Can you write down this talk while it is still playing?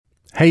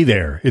Hey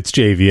there, it's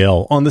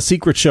JVL. On The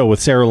Secret Show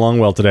with Sarah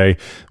Longwell today,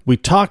 we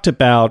talked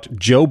about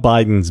Joe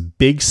Biden's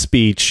big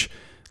speech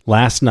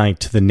last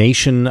night to the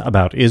nation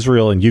about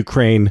Israel and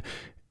Ukraine,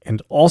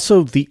 and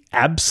also the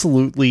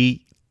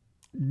absolutely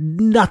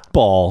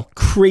nutball,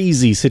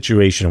 crazy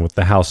situation with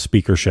the House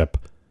speakership.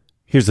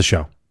 Here's the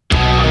show.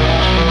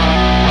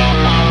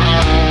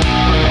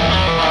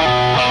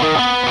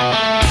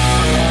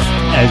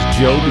 As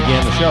Joe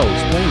began the show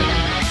explaining,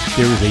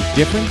 there is a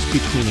difference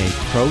between a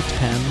pro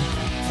tem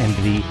and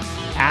the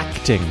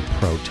acting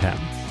pro tem.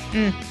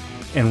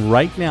 And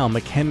right now,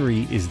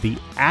 McHenry is the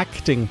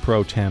acting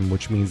pro tem,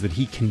 which means that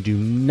he can do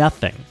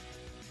nothing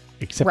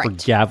except for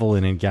gavel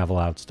in and gavel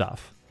out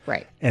stuff.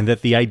 Right. And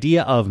that the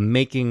idea of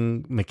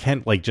making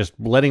just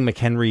letting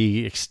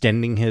McHenry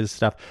extending his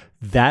stuff,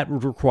 that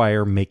would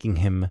require making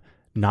him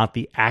not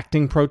the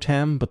acting pro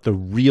tem, but the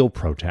real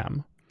pro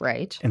tem.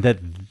 Right. And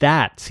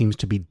that seems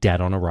to be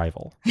dead on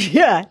arrival.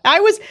 Yeah. I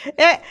was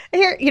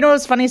here. You know, it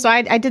was funny. So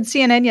I did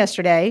CNN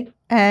yesterday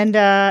and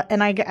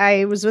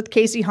I was with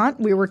Casey Hunt.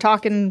 We were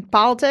talking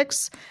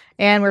politics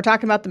and we were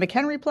talking about the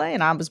McHenry play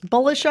and I was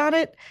bullish on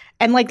it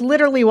and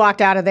literally walked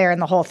out of there and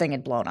the whole thing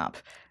had blown up.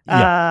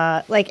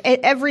 Yeah.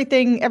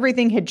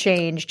 Everything had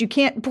changed. You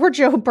can't. Poor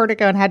Joe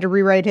Berticone had to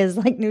rewrite his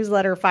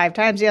newsletter 5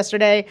 times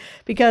yesterday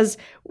because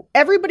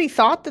everybody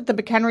thought that the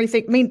McHenry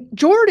thing. I mean,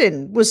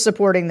 Jordan was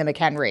supporting the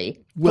McHenry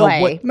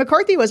play.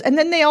 McCarthy was, and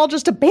then they all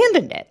just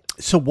abandoned it.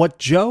 So what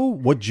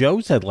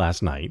Joe said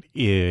last night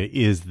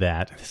is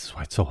that this is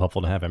why it's so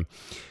helpful to have him.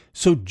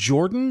 So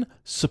Jordan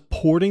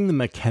supporting the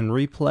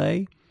McHenry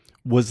play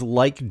was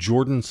like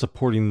Jordan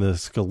supporting the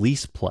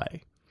Scalise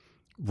play.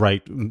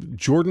 Right.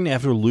 Jordan,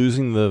 after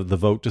losing the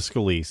vote to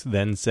Scalise,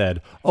 then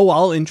said, "Oh,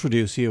 I'll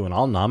introduce you and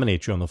I'll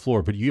nominate you on the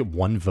floor, but you get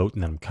 1 vote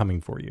and then I'm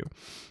coming for you."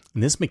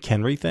 And this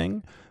McHenry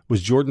thing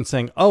was Jordan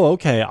saying, "Oh,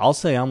 okay, I'll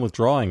say I'm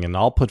withdrawing and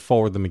I'll put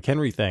forward the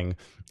McHenry thing."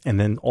 And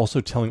then also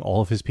telling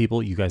all of his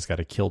people, "You guys got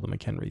to kill the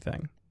McHenry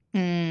thing."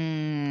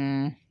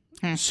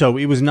 Mm-hmm. So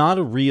it was not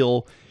a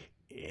real...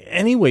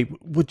 Anyway,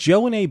 what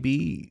Joe and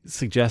AB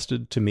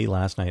suggested to me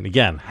last night, and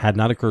again, had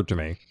not occurred to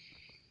me,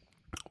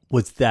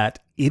 was that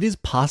it is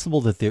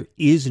possible that there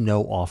is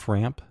no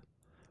off-ramp.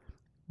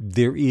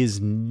 There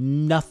is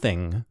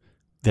nothing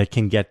that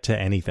can get to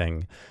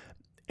anything.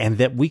 And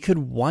that we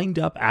could wind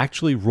up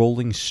actually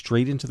rolling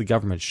straight into the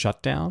government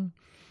shutdown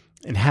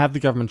and have the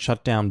government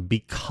shut down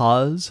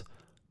because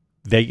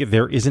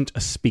there isn't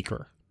a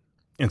speaker.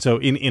 And so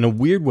in a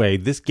weird way,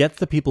 this gets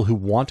the people who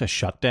want a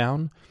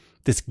shutdown.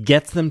 This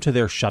gets them to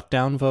their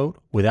shutdown vote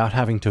without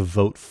having to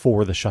vote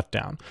for the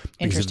shutdown.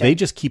 Because if they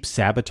just keep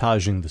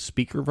sabotaging the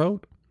speaker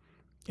vote,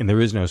 and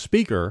there is no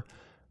speaker,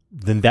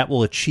 then that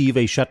will achieve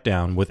a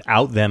shutdown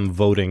without them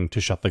voting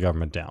to shut the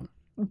government down.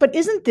 But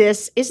isn't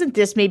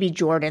this maybe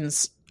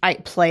Jordan's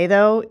play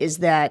though? Is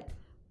that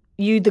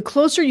the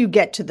closer you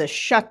get to the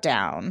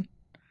shutdown,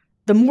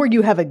 the more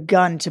you have a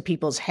gun to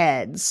people's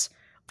heads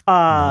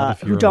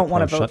who don't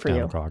want to vote for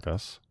you.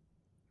 Caucus,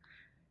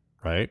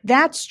 right?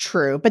 That's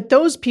true, but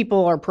those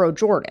people are pro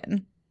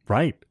Jordan,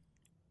 right?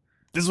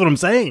 This is what I'm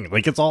saying.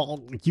 It's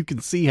all, you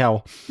can see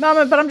how...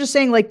 No, but I'm just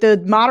saying,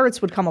 the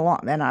moderates would come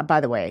along. And by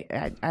the way,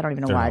 I don't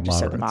even know why I just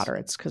said the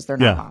moderates, because they're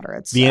not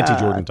moderates. The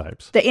anti-Jordan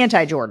types. The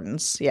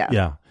anti-Jordans, yeah.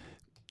 Yeah.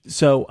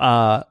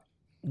 So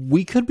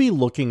we could be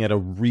looking at a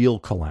real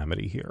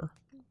calamity here.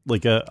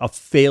 A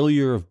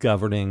failure of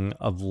governing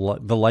of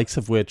the likes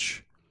of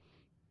which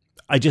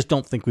I just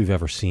don't think we've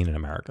ever seen in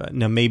America.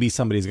 Now, maybe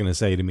somebody's going to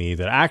say to me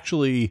that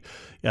actually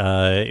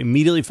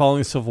immediately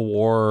following the Civil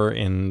War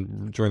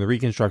and during the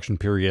Reconstruction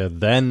period,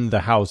 then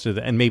the House,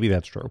 and maybe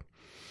that's true.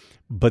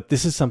 But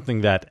this is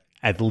something that,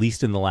 at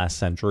least in the last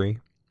century,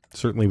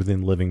 certainly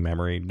within living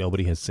memory,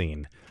 nobody has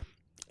seen.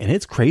 And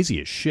it's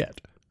crazy as shit.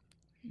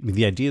 I mean,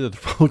 the idea that the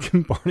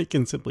Republican Party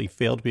can simply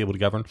fail to be able to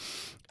govern.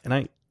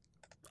 And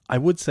I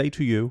would say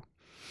to you,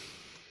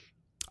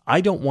 I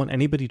don't want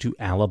anybody to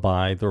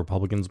alibi the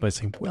Republicans by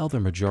saying, well,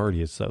 their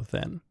majority is so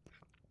thin.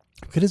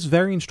 Because it's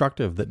very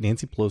instructive that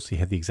Nancy Pelosi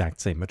had the exact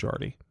same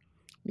majority.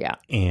 Yeah.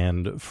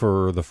 And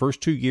for the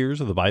first 2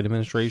 years of the Biden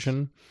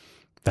administration,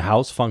 the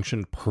House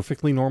functioned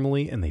perfectly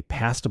normally, and they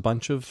passed a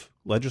bunch of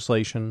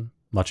legislation,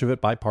 much of it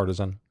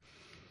bipartisan.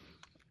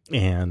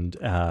 And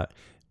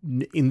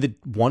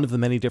one of the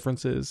many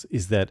differences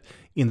is that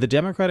in the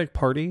Democratic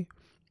Party,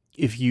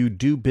 if you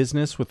do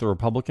business with the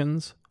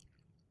Republicans,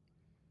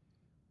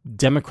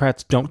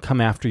 Democrats don't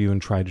come after you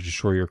and try to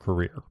destroy your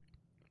career.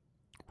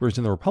 Whereas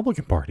in the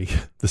Republican Party,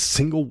 the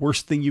single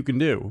worst thing you can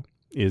do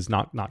is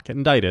not get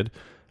indicted,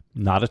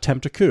 not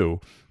attempt a coup.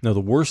 No,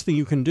 the worst thing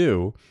you can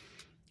do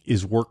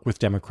is work with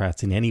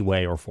Democrats in any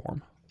way or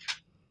form.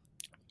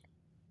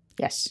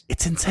 Yes.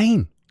 It's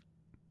insane.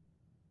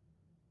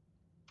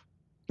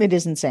 It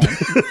is insane.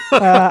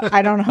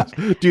 I don't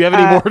know. Do you have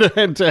any more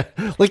to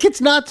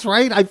it's nuts,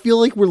 right? I feel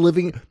like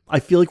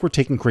we're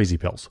taking crazy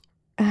pills.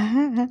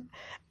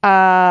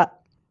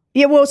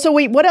 Yeah, well, so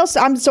wait, what else?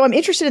 I'm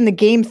interested in the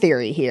game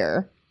theory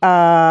here,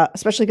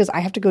 especially because I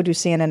have to go do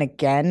CNN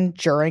again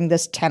during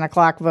this 10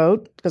 o'clock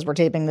vote because we're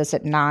taping this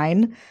at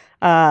 9.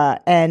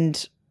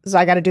 And So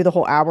I got to do the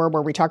whole hour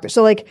where we talk.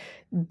 So like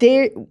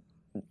they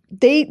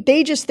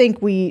just think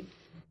I'm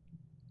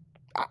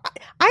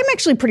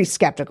actually pretty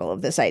skeptical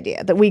of this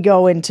idea that we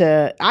go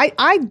into,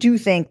 I do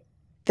think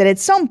that at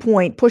some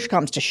point push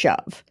comes to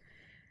shove.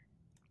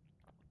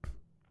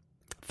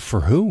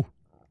 For who?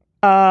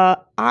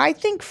 I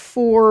think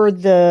for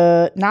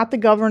not the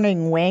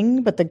governing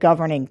wing, but the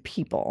governing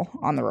people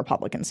on the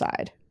Republican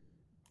side.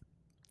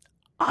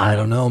 I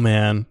don't know,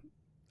 man.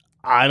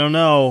 I don't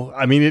know.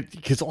 I mean,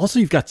 because also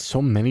you've got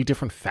so many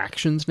different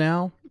factions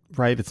now,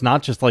 right? It's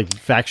not just like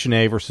faction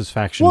A versus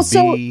faction B.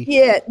 So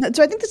yeah,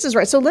 so I think this is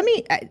right. So let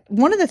me.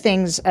 One of the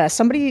things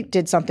somebody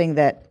did something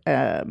that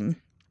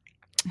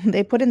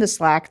they put in the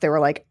Slack. They were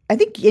like, I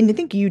think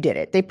you did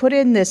it. They put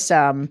in this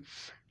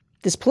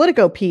this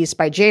Politico piece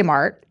by J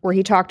Mart where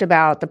he talked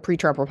about the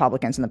pre-Trump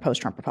Republicans and the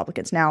post-Trump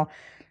Republicans. Now,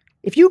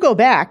 if you go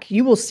back,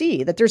 you will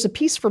see that there's a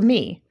piece from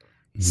me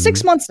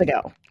 6 months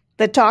ago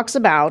that talks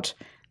about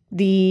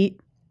the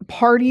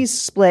parties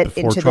split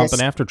before into Trump this,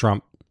 and after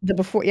Trump. the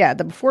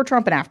before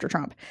Trump and after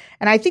Trump.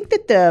 And I think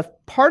that the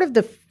part of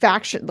the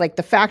faction, like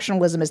the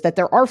factionalism, is that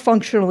there are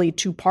functionally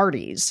two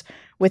parties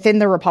within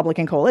the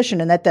Republican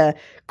coalition, and that the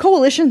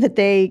coalition that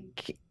they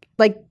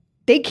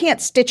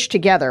can't stitch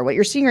together. What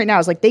you're seeing right now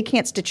is like they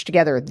can't stitch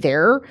together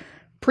their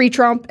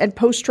pre-Trump and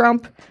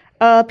post-Trump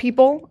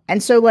people.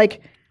 And so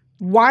like,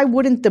 why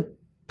wouldn't the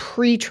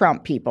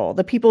pre-Trump people,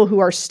 the people who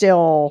are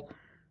still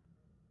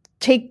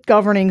take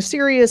governing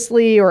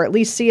seriously, or at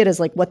least see it as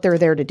like what they're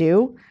there to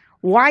do,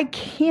 why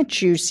can't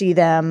you see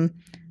them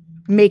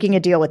making a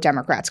deal with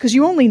Democrats? Because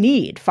you only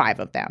need 5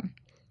 of them.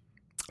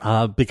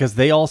 Because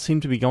they all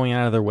seem to be going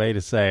out of their way to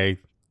say,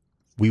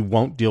 we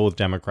won't deal with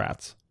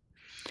Democrats.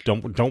 We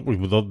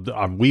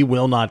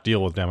will not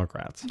deal with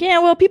Democrats. Yeah,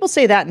 well, people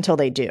say that until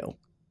they do.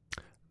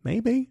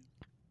 Maybe.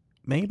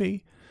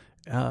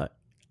 I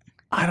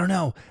don't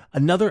know.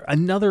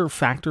 Another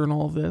factor in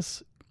all of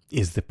this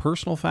is the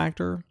personal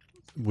factor,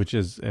 which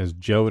is, as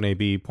Joe and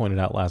AB pointed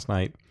out last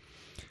night,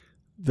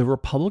 the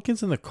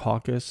Republicans in the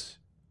caucus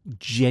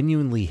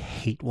genuinely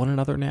hate one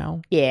another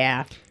now.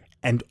 Yeah.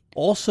 And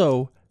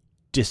also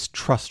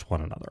distrust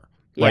one another.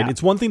 Right? Yeah.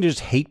 It's one thing to just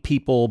hate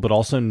people, but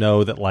also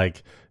know that,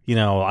 like, you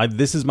know,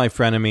 this is my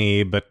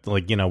frenemy, but,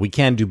 like, you know, we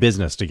can do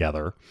business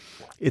together.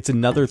 It's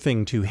another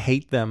thing to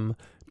hate them,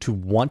 to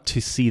want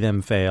to see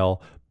them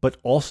fail, but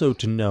also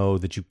to know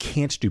that you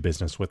can't do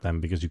business with them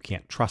because you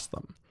can't trust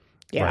them.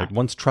 Yeah. Right?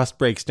 Once trust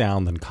breaks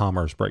down, then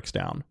commerce breaks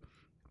down.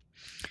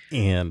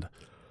 And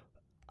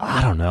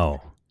I don't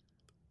know.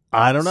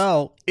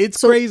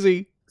 It's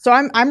crazy. So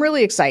I'm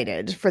really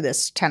excited for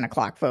this 10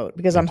 o'clock vote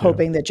because I'm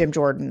hoping that Jim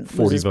Jordan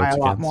loses by a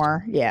lot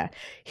more. Yeah.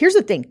 Here's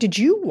the thing. Did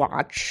you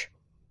watch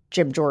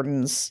Jim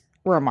Jordan's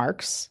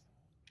remarks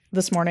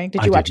this morning?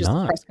 Did you watch his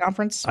press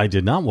conference? I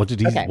did not. What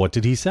did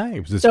he say?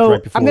 Was this so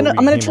right before I'm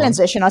gonna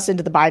transition us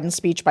into the Biden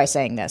speech by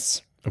saying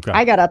this. Okay.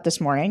 I got up this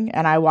morning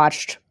and I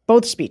watched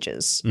both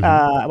speeches. Mm-hmm.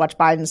 I watched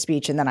Biden's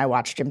speech and then I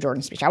watched Jim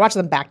Jordan's speech. I watched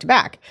them back to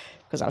back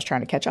because I was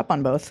trying to catch up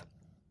on both.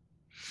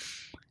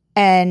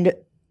 And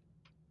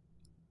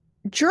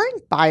during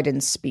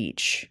Biden's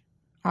speech,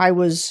 I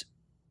was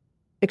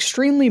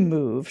extremely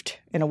moved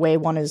in a way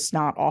one is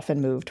not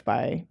often moved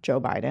by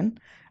Joe Biden,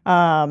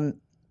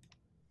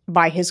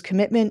 by his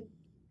commitment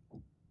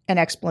and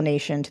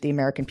explanation to the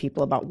American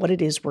people about what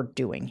it is we're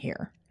doing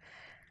here.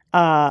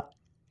 And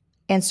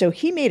so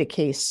he made a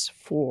case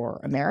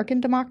for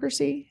American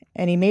democracy,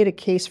 and he made a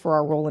case for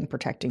our role in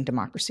protecting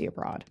democracy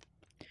abroad.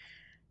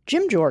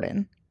 Jim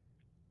Jordan,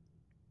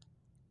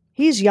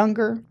 he's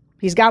younger.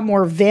 He's got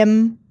more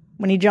vim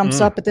when he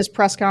jumps up at this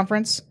press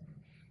conference.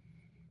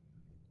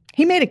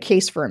 He made a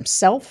case for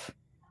himself,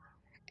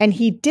 and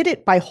he did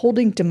it by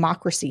holding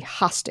democracy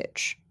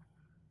hostage.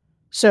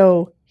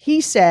 So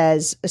he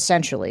says,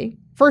 essentially,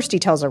 first he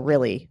tells a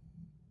really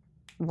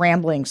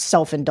rambling,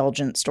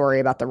 self-indulgent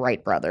story about the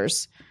Wright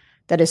brothers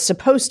that is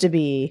supposed to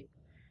be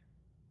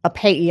a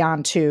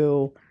paean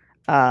to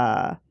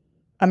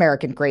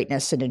American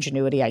greatness and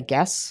ingenuity, I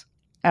guess.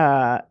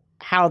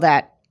 How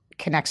that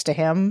connects to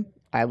him,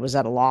 I was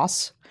at a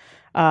loss.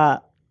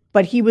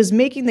 But he was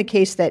making the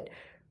case that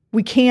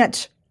we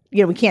can't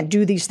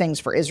do these things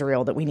for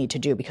Israel that we need to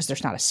do because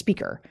there's not a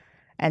speaker.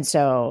 And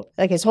so,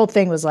 like, his whole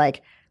thing was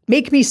like,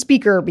 make me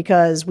speaker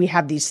because we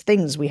have these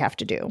things we have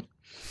to do.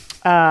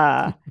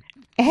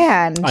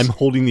 And I'm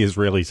holding the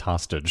Israelis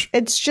hostage.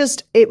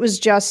 It was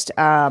just,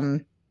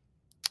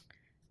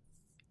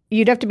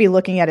 you'd have to be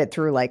looking at it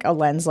through like a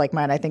lens like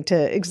mine, I think,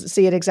 to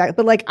see it exactly.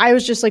 But like, I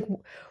was just like,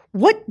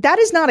 what? That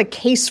is not a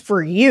case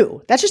for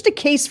you. That's just a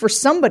case for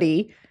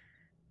somebody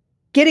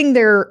getting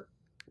their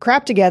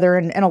crap together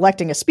and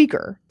electing a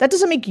speaker. That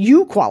doesn't make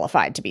you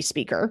qualified to be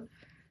speaker.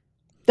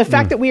 The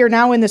fact that we are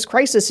now in this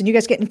crisis and you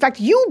guys in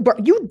fact,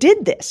 you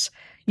did this.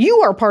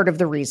 You are part of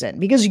the reason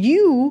because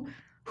you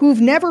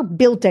who've never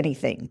built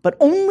anything, but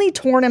only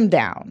torn them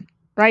down,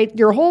 right?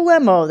 Your whole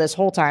MO this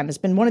whole time has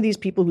been one of these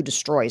people who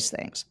destroys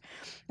things.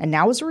 And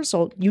now as a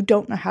result, you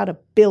don't know how to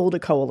build a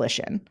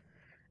coalition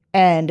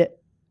and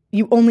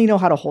you only know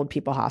how to hold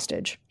people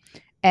hostage.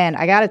 And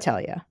I got to tell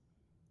you,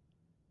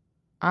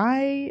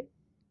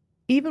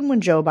 Even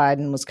when Joe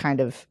Biden was kind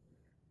of,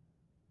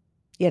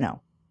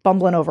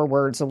 bumbling over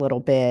words a little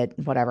bit,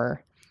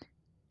 whatever,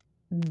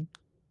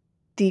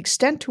 the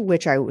extent to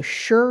which I was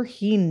sure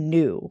he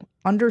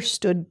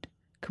understood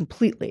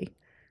completely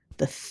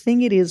the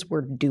thing it is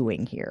we're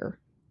doing here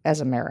as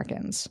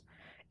Americans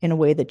in a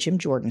way that Jim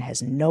Jordan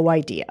has no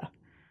idea,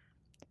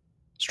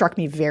 struck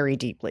me very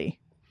deeply.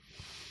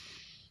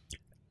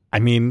 I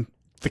mean,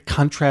 the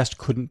contrast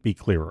couldn't be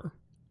clearer.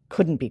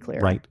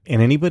 Right.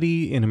 And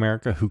anybody in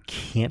America who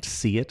can't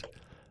see it,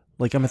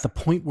 like, I'm at the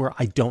point where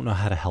I don't know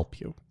how to help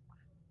you.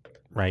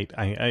 Right.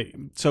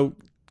 So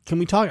can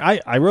we talk?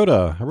 I wrote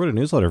a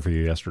newsletter for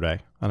you yesterday.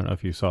 I don't know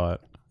if you saw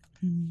it.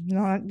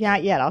 No,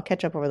 not yet. I'll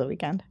catch up over the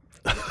weekend.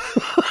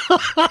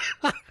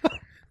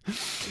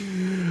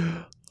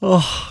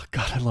 Oh,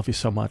 God, I love you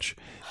so much.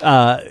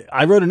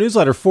 I wrote a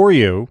newsletter for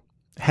you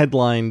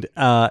headlined,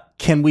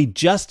 Can We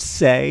Just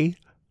Say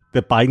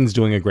that Biden's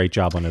doing a great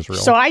job on Israel?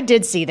 So I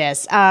did see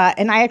this.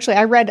 And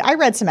I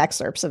read some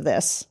excerpts of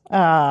this it's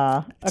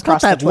across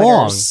not that the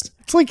long. Twitters.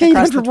 It's like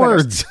 800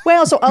 words.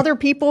 Well, so other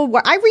people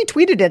I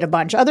retweeted it a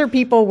bunch. Other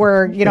people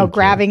were,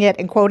 grabbing it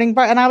and quoting.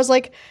 And I was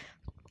like,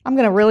 I'm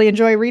going to really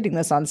enjoy reading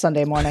this on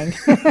Sunday morning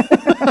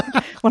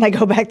when I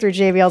go back through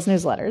JVL's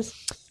newsletters.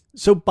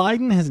 So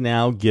Biden has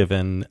now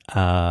given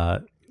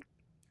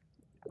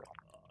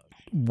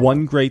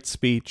one great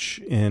speech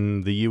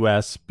in the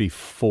U.S.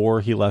 before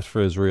he left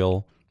for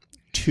Israel,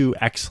 two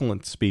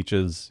excellent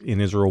speeches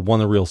in Israel, one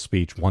a real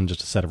speech, one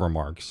just a set of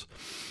remarks.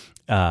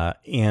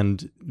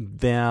 And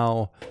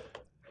now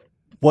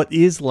what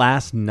is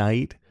last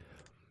night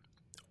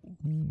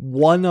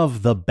one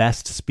of the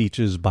best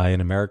speeches by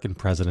an American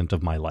president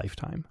of my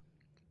lifetime.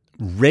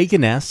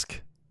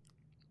 Reagan-esque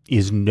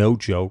is no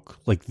joke,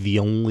 like the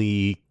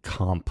only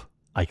comp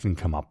I can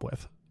come up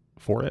with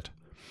for it.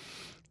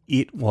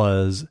 It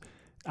was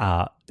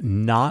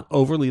not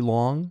overly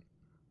long.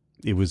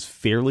 It was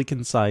fairly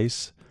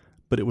concise,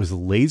 but it was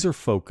laser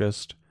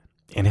focused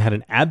and had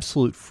an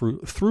absolute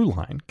through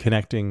line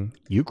connecting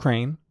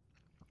Ukraine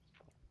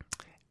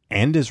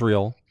and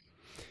Israel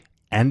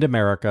and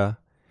America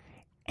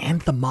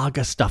and the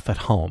MAGA stuff at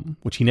home,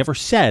 which he never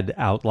said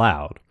out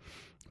loud.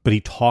 But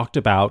he talked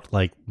about,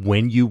 like,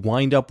 when you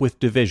wind up with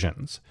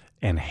divisions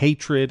and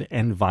hatred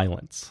and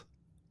violence,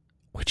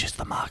 which is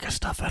the MAGA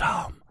stuff at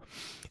home,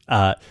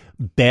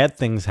 bad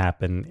things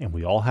happen and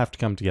we all have to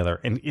come together.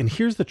 And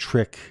here's the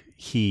trick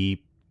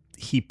he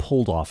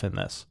pulled off in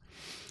this.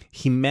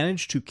 He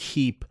managed to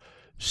keep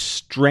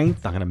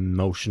strength. I'm going to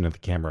motion at the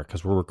camera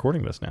because we're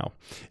recording this now.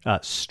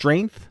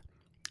 Strength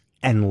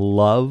and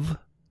love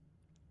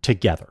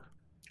together.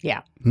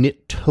 Yeah.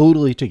 Knit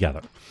totally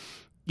together.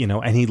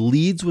 And he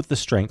leads with the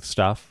strength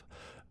stuff,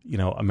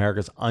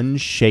 America's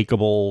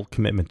unshakable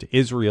commitment to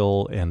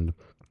Israel.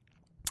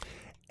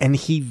 And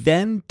he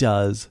then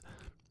does,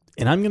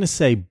 and I'm going to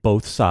say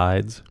both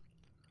sides,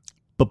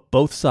 but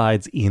both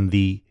sides in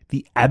the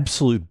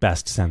absolute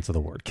best sense of the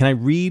word. Can I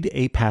read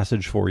a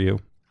passage for you?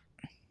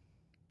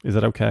 Is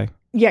that okay?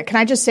 Yeah. Can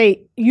I just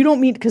say, you don't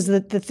mean, because the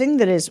thing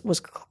that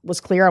was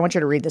clear, I want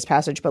you to read this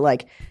passage, but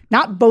like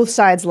not both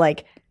sides,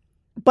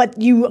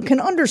 but you can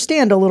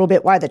understand a little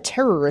bit why the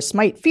terrorists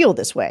might feel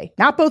this way.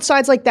 Not both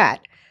sides like that.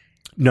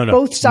 No.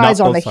 Both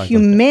sides on the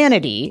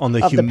humanity of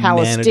the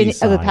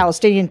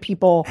Palestinian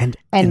people and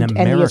the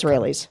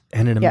Israelis.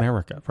 And in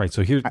America. Right.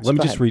 So here, let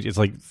me just read. It's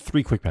like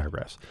 3 quick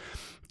paragraphs.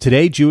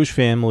 Today, Jewish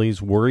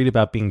families worried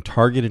about being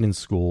targeted in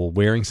school,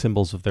 wearing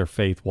symbols of their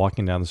faith,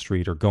 walking down the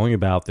street, or going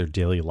about their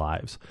daily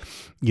lives.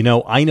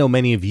 I know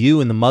many of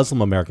you in the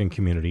Muslim American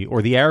community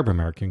or the Arab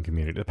American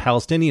community, the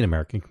Palestinian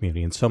American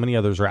community, and so many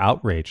others are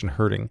outraged and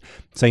hurting,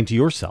 saying to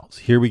yourselves,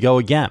 here we go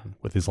again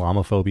with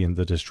Islamophobia and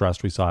the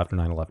distrust we saw after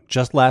 9/11.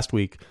 Just last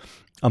week,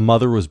 a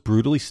mother was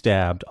brutally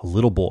stabbed, a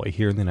little boy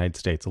here in the United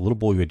States, a little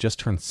boy who had just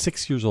turned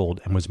 6 years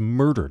old and was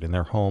murdered in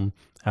their home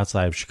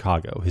outside of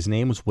Chicago. His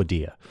name was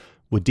Wadea,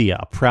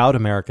 a proud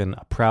American,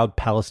 a proud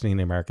Palestinian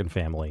American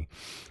family.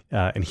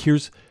 And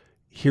here's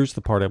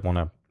the part I want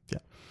to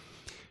get.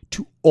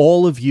 To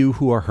all of you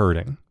who are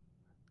hurting,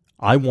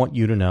 I want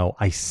you to know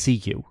I see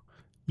you.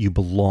 You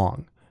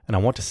belong. And I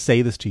want to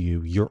say this to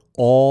you. You're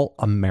all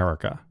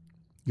America.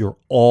 You're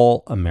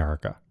all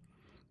America.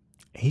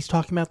 He's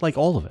talking about like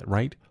all of it,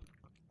 right?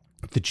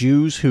 The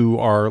Jews who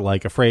are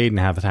like afraid and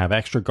have to have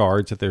extra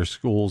guards at their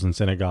schools and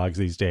synagogues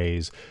these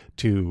days,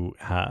 to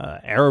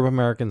Arab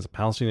Americans,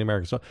 Palestinian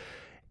Americans.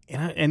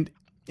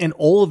 And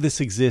all of this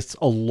exists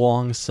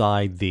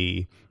alongside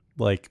the,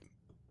 like,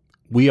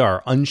 we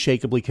are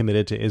unshakably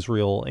committed to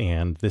Israel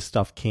and this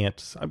stuff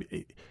can't.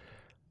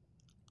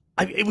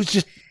 It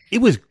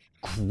was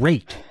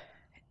great.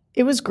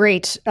 It was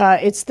great.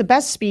 It's the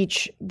best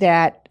speech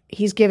that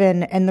he's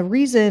given. And the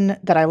reason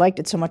that I liked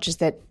it so much is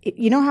that,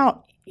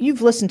 how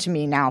you've listened to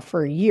me now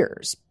for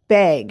years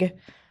beg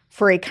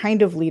for a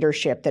kind of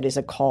leadership that is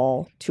a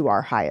call to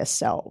our highest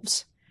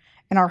selves.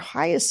 And our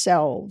highest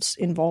selves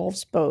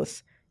involves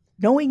both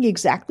knowing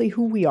exactly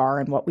who we are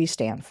and what we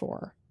stand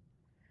for,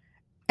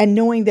 And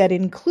knowing that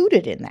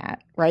included in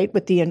that, right,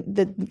 with the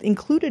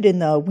included in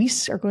the, we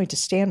are going to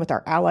stand with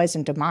our allies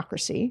in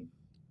democracy.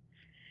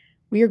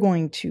 We are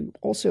going to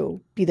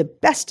also be the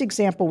best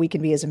example we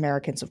can be as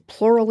Americans of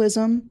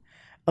pluralism,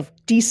 of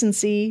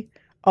decency,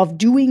 of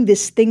doing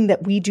this thing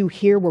that we do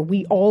here where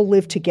we all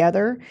live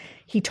together.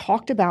 He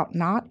talked about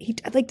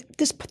like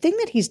this thing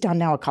that he's done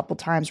now a couple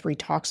times where he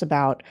talks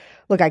about,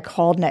 look, I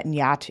called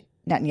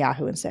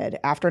Netanyahu and said,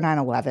 after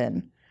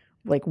 9/11,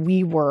 like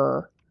we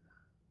were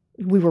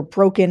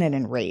broken and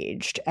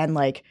enraged. And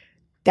like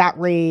that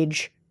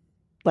rage,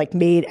 like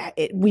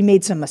we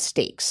made some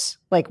mistakes.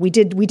 Like we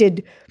did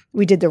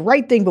the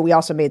right thing, but we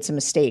also made some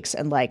mistakes.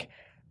 And like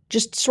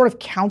just sort of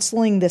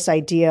counseling this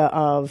idea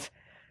of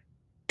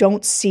he's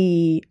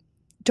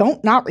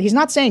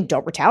not saying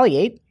don't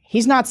retaliate.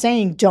 He's not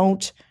saying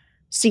don't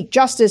seek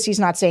justice. He's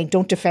not saying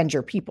don't defend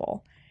your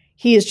people.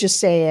 He is just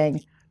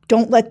saying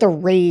don't let the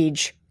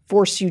rage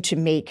force you to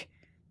make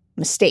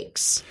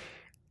mistakes.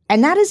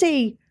 And this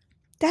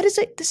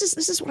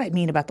is what I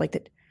mean about like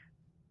that.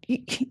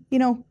 You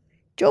know,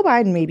 Joe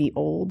Biden may be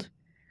old,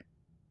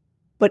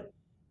 but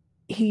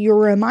you're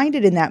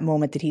reminded in that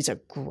moment that he's a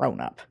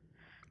grown-up,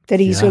 that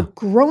he's a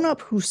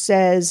grown-up who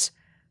says,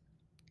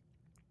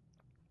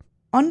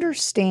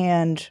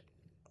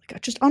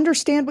 just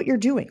understand what you're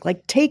doing.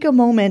 Like take a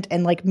moment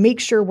and like make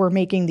sure we're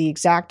making the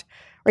exact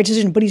right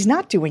decision. But he's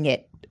not doing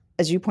it,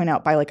 as you point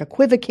out, by like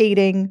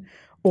equivocating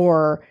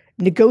or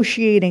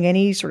negotiating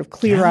any sort of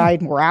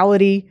clear-eyed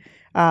morality.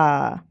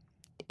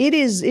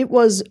 It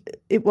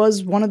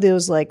was one of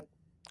those like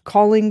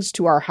callings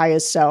to our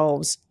highest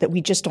selves that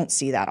we just don't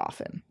see that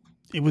often.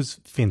 It was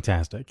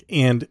fantastic.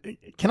 And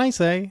can I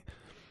say,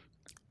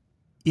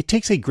 it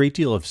takes a great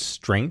deal of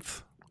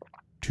strength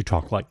to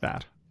talk like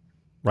that,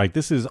 right?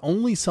 This is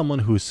only someone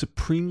who is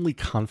supremely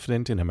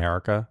confident in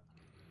America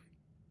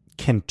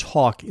can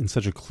talk in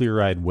such a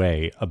clear-eyed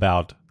way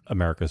about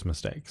America's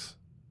mistakes,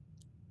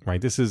 right?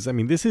 This is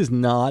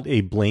not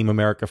a blame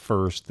America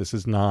first. This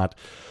is not,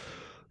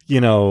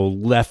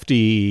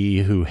 lefty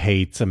who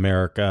hates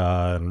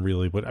America and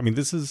really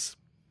this is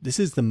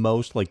the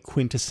most like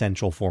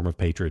quintessential form of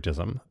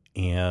patriotism.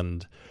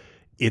 And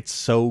it's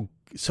so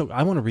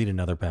I want to read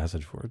another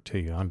passage for it to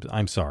you.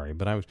 I'm sorry,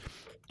 but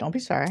don't be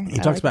sorry. He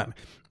talks about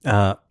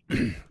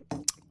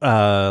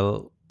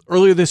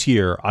earlier this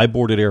year, I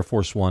boarded Air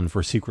Force One for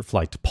a secret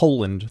flight to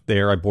Poland.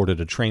 There, I boarded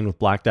a train with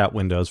blacked out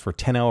windows for a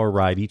 10-hour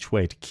ride each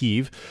way to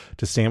Kyiv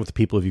to stand with the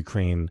people of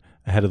Ukraine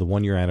ahead of the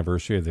 1-year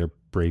anniversary of their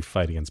brave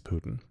fight against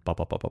Putin.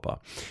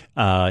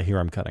 Here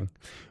I'm cutting.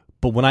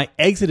 But when I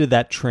exited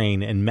that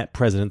train and met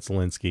President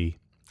Zelensky,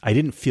 I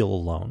didn't feel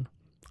alone.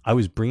 I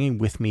was bringing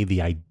with me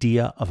the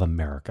idea of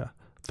America,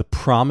 the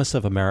promise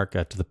of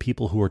America to the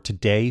people who are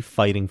today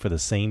fighting for the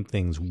same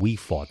things we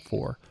fought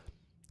for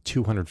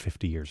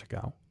 250 years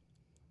ago.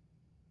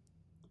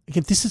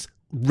 Again,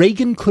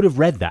 Reagan could have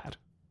read that,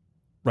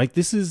 right?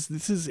 This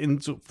is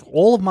in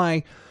all of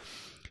my,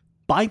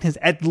 Biden has,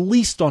 at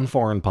least on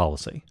foreign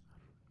policy,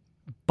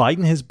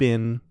 Biden has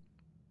been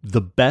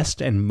the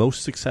best and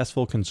most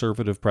successful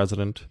conservative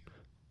president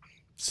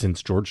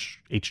since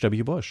George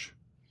H.W. Bush.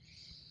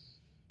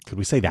 Could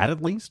we say that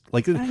at least?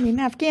 Like, I mean,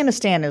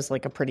 Afghanistan is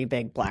like a pretty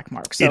big black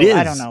mark. So it is.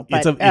 I don't know.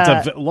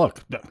 But,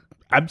 look,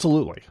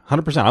 absolutely.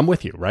 100%. I'm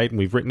with you, right? And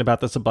we've written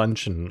about this a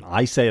bunch. And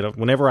I say it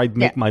whenever I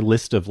make my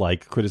list of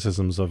like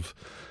criticisms of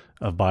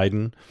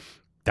Biden.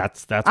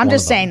 That's I'm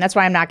just saying that's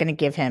why I'm not going to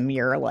give him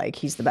your like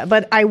he's the best.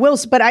 But I will.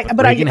 But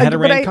Reagan had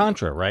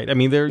Iran-Contra, right? I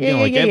mean,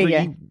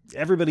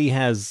 everybody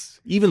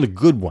has, even the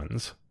good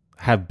ones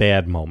have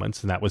bad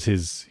moments, and that was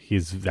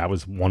that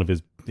was one of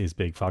his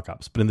big fuck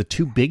ups. But in the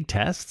two big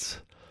tests,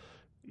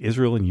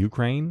 Israel and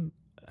Ukraine,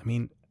 I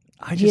mean,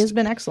 he has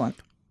been excellent.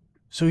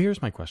 So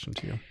here's my question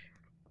to you: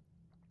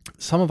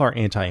 some of our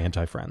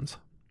anti friends,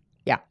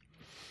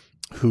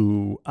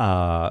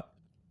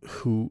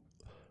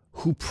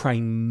 who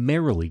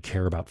primarily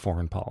care about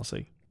foreign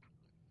policy,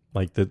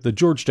 like the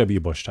George W.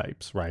 Bush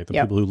types, right? The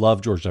people who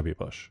love George W.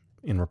 Bush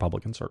in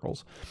Republican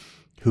circles,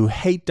 who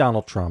hate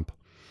Donald Trump,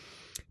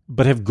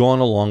 but have gone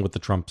along with the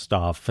Trump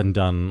stuff and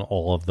done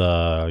all of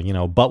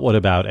the, but what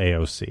about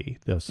AOC,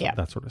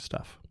 that sort of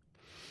stuff.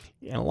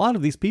 And a lot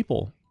of these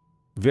people,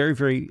 very,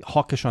 very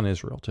hawkish on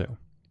Israel too.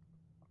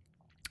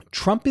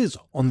 Trump is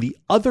on the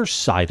other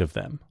side of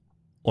them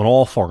on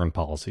all foreign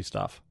policy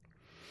stuff.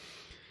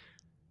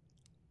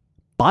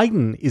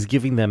 Biden is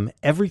giving them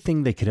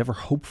everything they could ever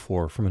hope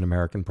for from an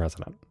American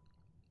president.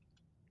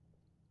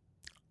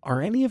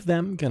 Are any of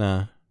them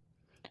gonna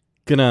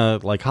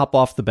like hop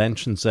off the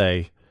bench and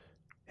say,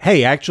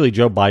 hey, actually,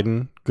 Joe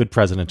Biden, good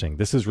presidenting.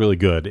 This is really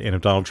good. And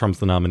if Donald Trump's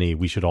the nominee,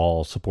 we should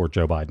all support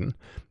Joe Biden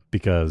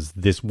because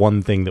this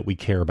one thing that we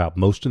care about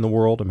most in the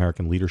world,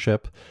 American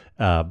leadership,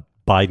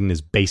 Biden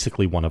is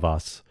basically one of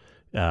us,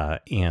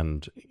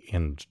 and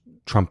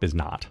Trump is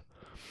not.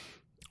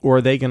 Or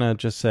are they going to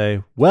just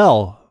say,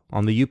 well,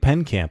 on the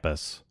UPenn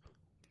campus,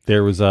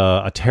 there was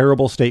a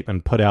terrible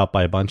statement put out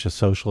by a bunch of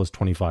socialist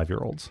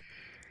 25-year-olds.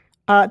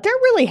 There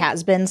really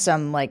has been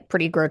some like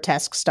pretty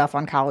grotesque stuff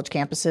on college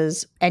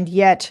campuses. And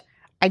yet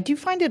I do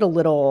find it a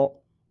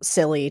little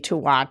silly to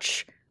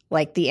watch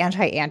like the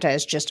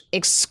anti-antis just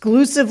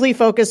exclusively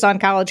focus on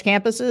college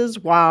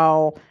campuses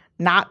while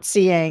not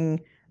seeing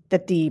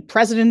that the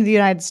president of the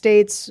United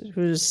States,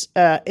 who's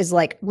is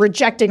like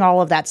rejecting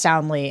all of that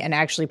soundly and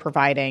actually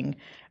providing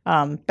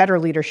better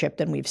leadership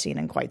than we've seen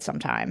in quite some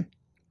time.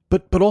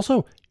 But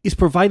also is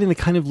providing the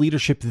kind of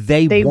leadership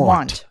they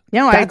want.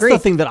 No, That's I agree.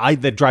 That's the thing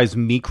that drives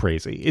me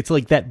crazy. It's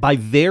like that by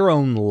their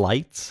own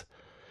lights,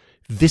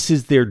 this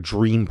is their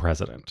dream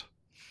president.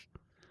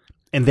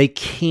 And they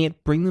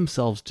can't bring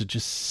themselves to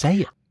just say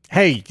it.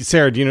 Hey,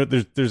 Sarah, do you know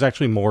there's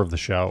actually more of the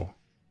show?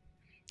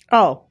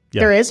 Oh, yeah.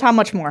 There is? How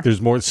much more?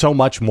 There's more, so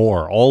much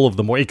more. All of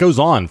the more. It goes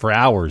on for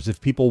hours. If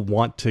people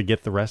want to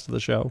get the rest of the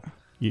show,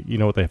 you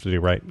know what they have to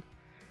do, right?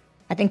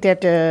 I think they have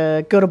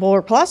to go to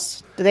Bulwark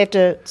Plus. Do they have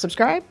to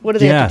subscribe? What do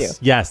they have to do?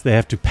 Yes, they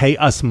have to pay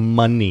us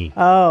money.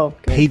 Oh,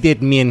 good. Pay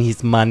that man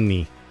his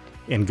money.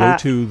 And go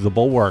to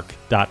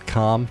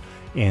thebulwark.com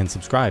and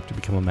subscribe to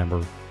become a member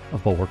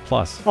of Bulwark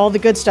Plus. All the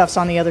good stuff's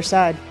on the other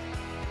side.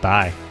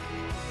 Bye.